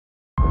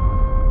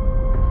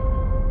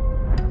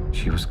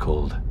She was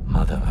called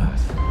Mother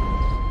Earth.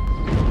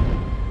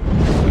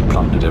 We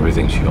plundered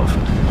everything she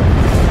offered.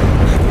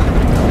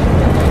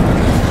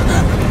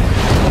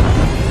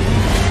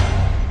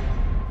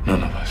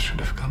 None of us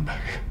should have come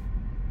back.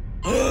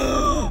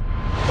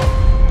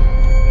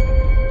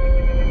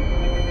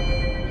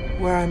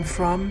 Where I'm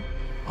from,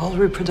 all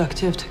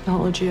reproductive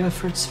technology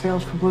efforts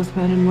failed for both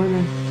men and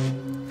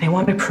women. They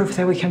want to prove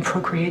that we can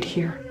procreate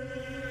here,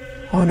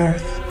 on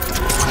Earth.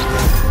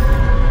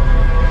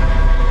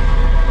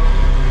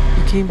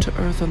 You came to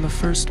Earth on the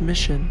first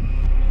mission.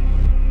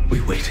 We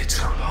waited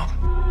so long.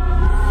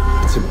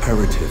 It's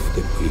imperative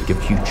that we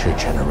give future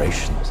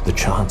generations the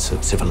chance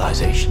of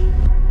civilization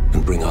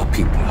and bring our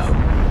people home.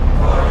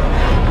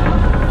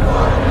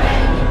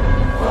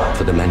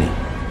 For the many.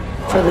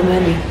 For the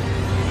many.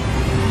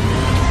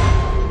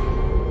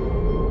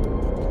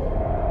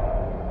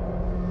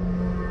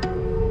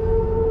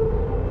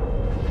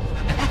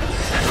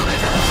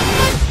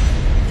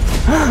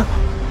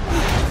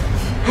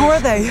 Who are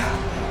they?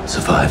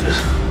 Survivors.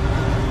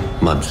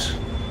 Mubs,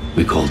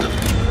 we called them.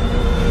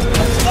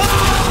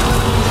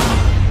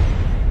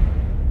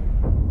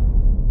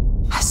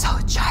 I saw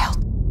a child.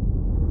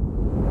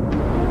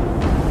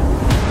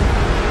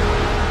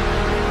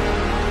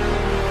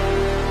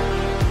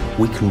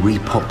 We can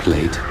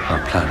repopulate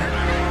our planet.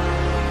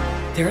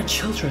 There are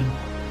children.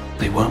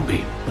 They won't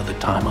be by the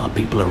time our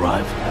people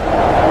arrive.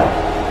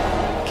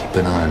 Keep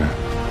an eye on her.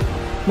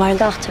 My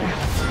daughter.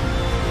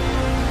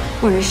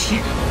 Where is she?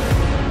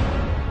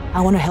 I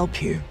want to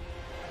help you.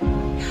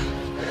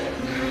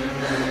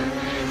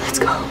 Let's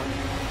go.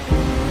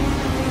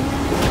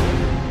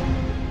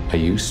 Are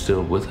you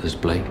still with us,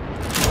 Blake?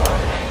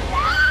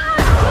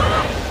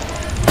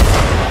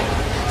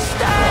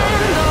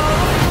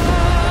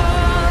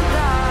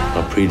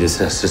 Our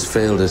predecessors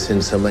failed us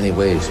in so many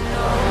ways.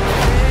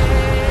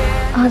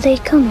 Are they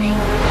coming?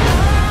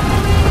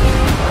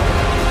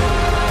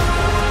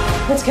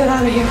 Let's get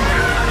out of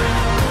here.